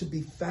want to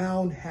be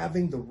found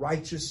having the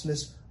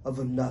righteousness of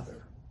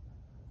another.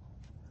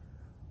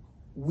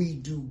 We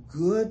do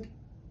good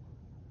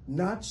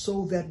not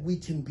so that we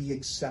can be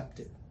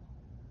accepted,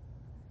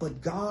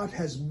 but God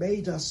has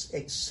made us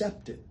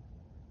accepted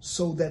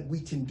so that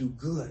we can do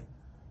good.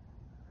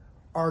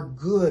 Our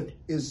good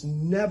is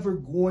never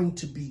going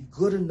to be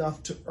good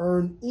enough to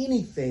earn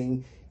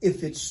anything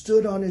if it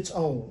stood on its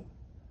own.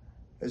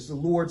 As the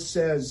Lord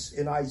says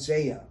in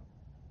Isaiah,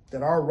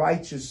 that our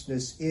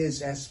righteousness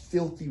is as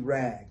filthy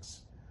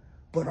rags.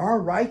 But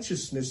our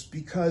righteousness,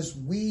 because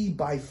we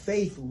by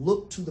faith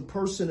look to the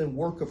person and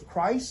work of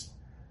Christ,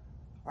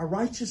 our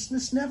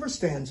righteousness never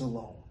stands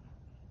alone.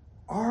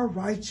 Our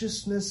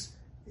righteousness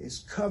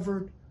is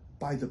covered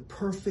by the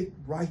perfect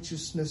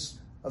righteousness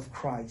of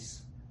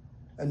Christ.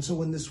 And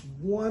so in this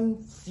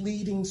one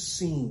fleeting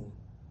scene,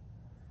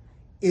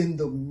 in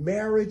the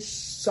marriage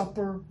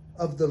supper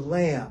of the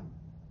Lamb,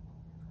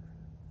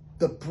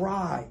 the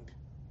bride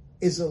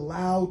is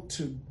allowed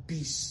to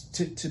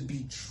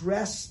be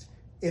dressed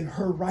in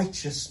her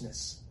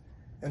righteousness.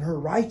 And her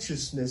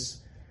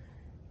righteousness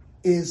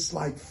is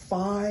like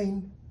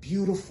fine,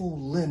 beautiful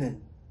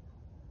linen,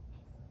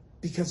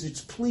 because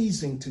it's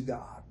pleasing to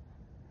God.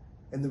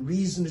 And the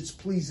reason it's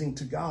pleasing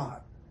to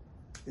God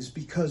is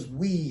because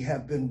we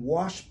have been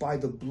washed by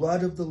the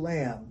blood of the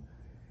Lamb,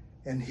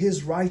 and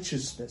his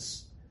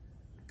righteousness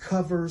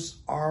covers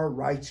our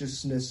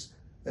righteousness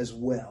as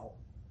well.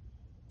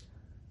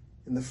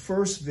 In the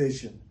first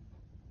vision,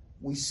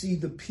 we see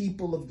the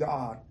people of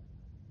God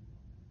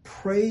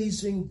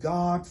praising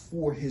God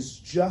for his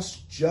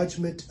just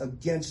judgment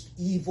against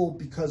evil,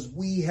 because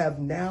we have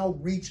now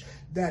reached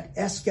that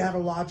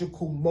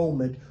eschatological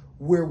moment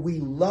where we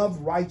love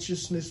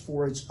righteousness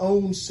for its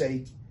own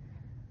sake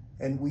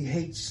and we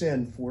hate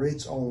sin for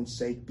its own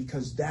sake,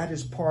 because that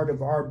is part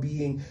of our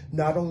being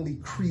not only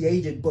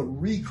created but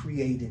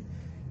recreated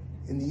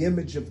in the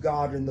image of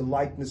God and the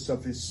likeness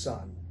of his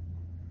Son.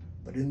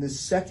 But in this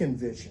second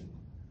vision,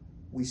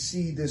 we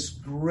see this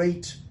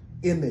great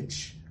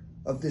image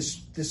of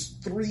this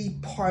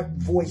three-part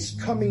voice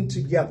coming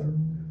together,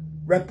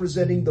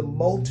 representing the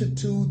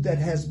multitude that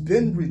has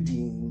been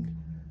redeemed,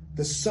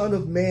 the Son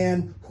of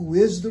Man who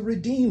is the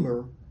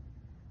Redeemer,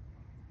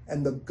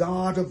 and the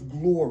God of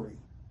glory,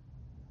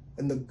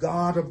 and the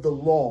God of the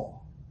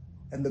law,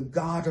 and the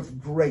God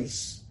of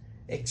grace,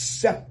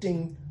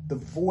 accepting the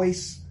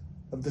voice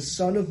of the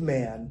Son of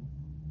Man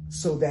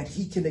so that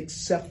he can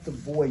accept the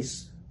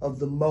voice of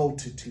the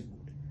multitude.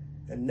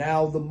 And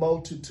now the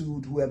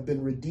multitude who have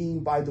been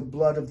redeemed by the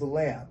blood of the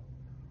Lamb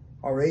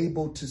are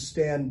able to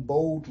stand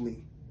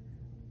boldly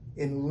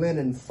in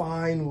linen,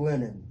 fine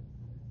linen,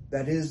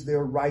 that is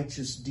their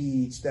righteous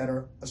deeds, that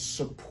are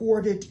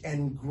supported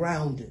and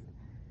grounded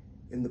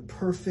in the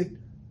perfect,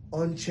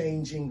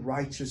 unchanging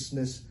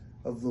righteousness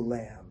of the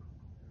Lamb.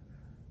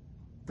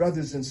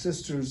 Brothers and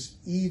sisters,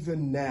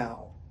 even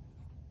now,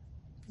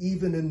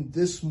 even in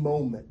this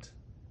moment,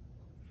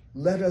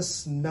 let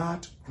us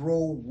not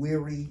grow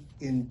weary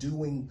in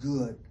doing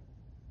good.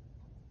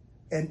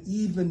 And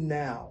even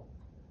now,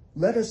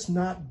 let us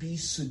not be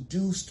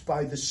seduced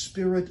by the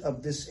spirit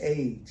of this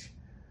age,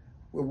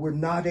 where we're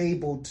not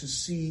able to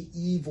see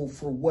evil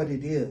for what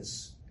it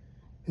is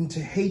and to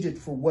hate it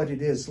for what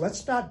it is.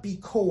 Let's not be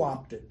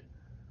co-opted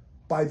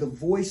by the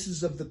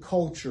voices of the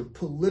culture,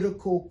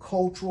 political,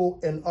 cultural,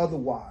 and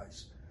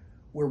otherwise,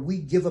 where we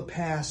give a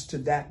pass to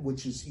that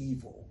which is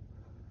evil.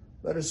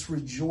 Let us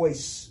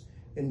rejoice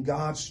in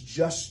God's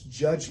just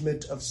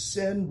judgment of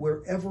sin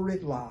wherever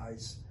it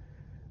lies,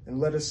 and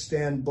let us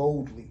stand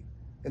boldly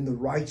in the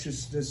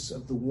righteousness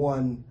of the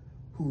one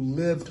who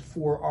lived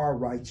for our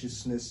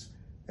righteousness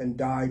and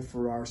died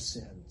for our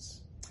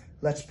sins.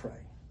 Let's pray.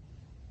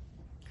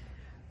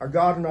 Our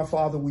God and our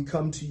Father, we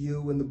come to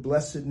you in the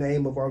blessed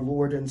name of our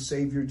Lord and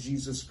Savior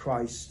Jesus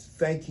Christ,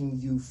 thanking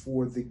you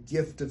for the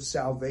gift of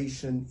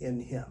salvation in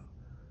him.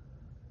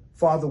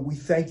 Father, we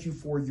thank you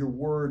for your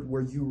word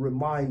where you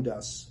remind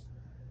us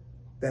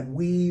that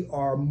we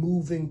are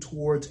moving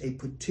towards a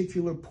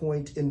particular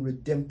point in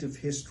redemptive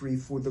history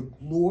for the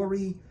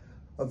glory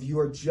of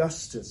your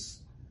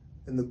justice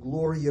and the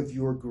glory of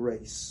your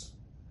grace.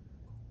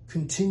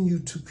 Continue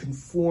to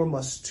conform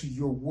us to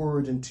your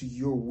word and to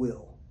your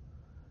will.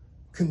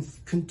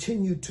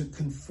 Continue to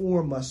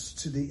conform us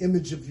to the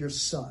image of your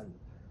Son,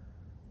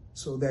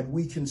 so that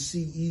we can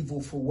see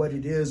evil for what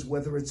it is,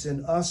 whether it's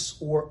in us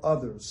or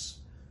others,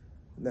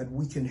 and that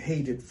we can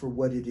hate it for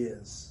what it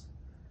is.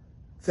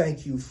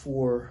 Thank you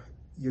for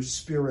your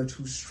Spirit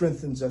who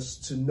strengthens us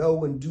to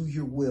know and do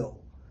your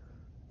will.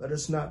 Let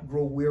us not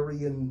grow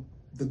weary in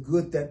the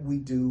good that we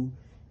do,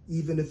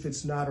 even if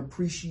it's not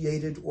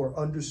appreciated or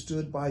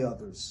understood by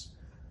others.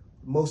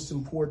 Most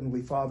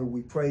importantly, Father,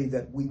 we pray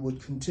that we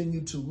would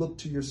continue to look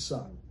to your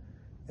Son.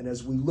 And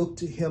as we look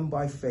to him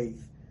by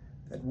faith,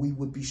 that we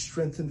would be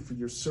strengthened for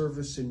your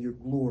service and your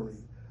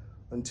glory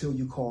until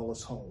you call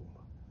us home.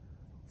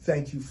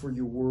 Thank you for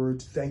your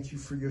word. Thank you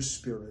for your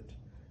Spirit.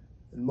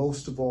 And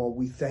most of all,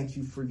 we thank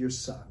you for your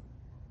Son.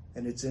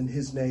 And it's in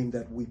his name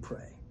that we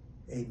pray.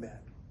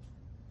 Amen.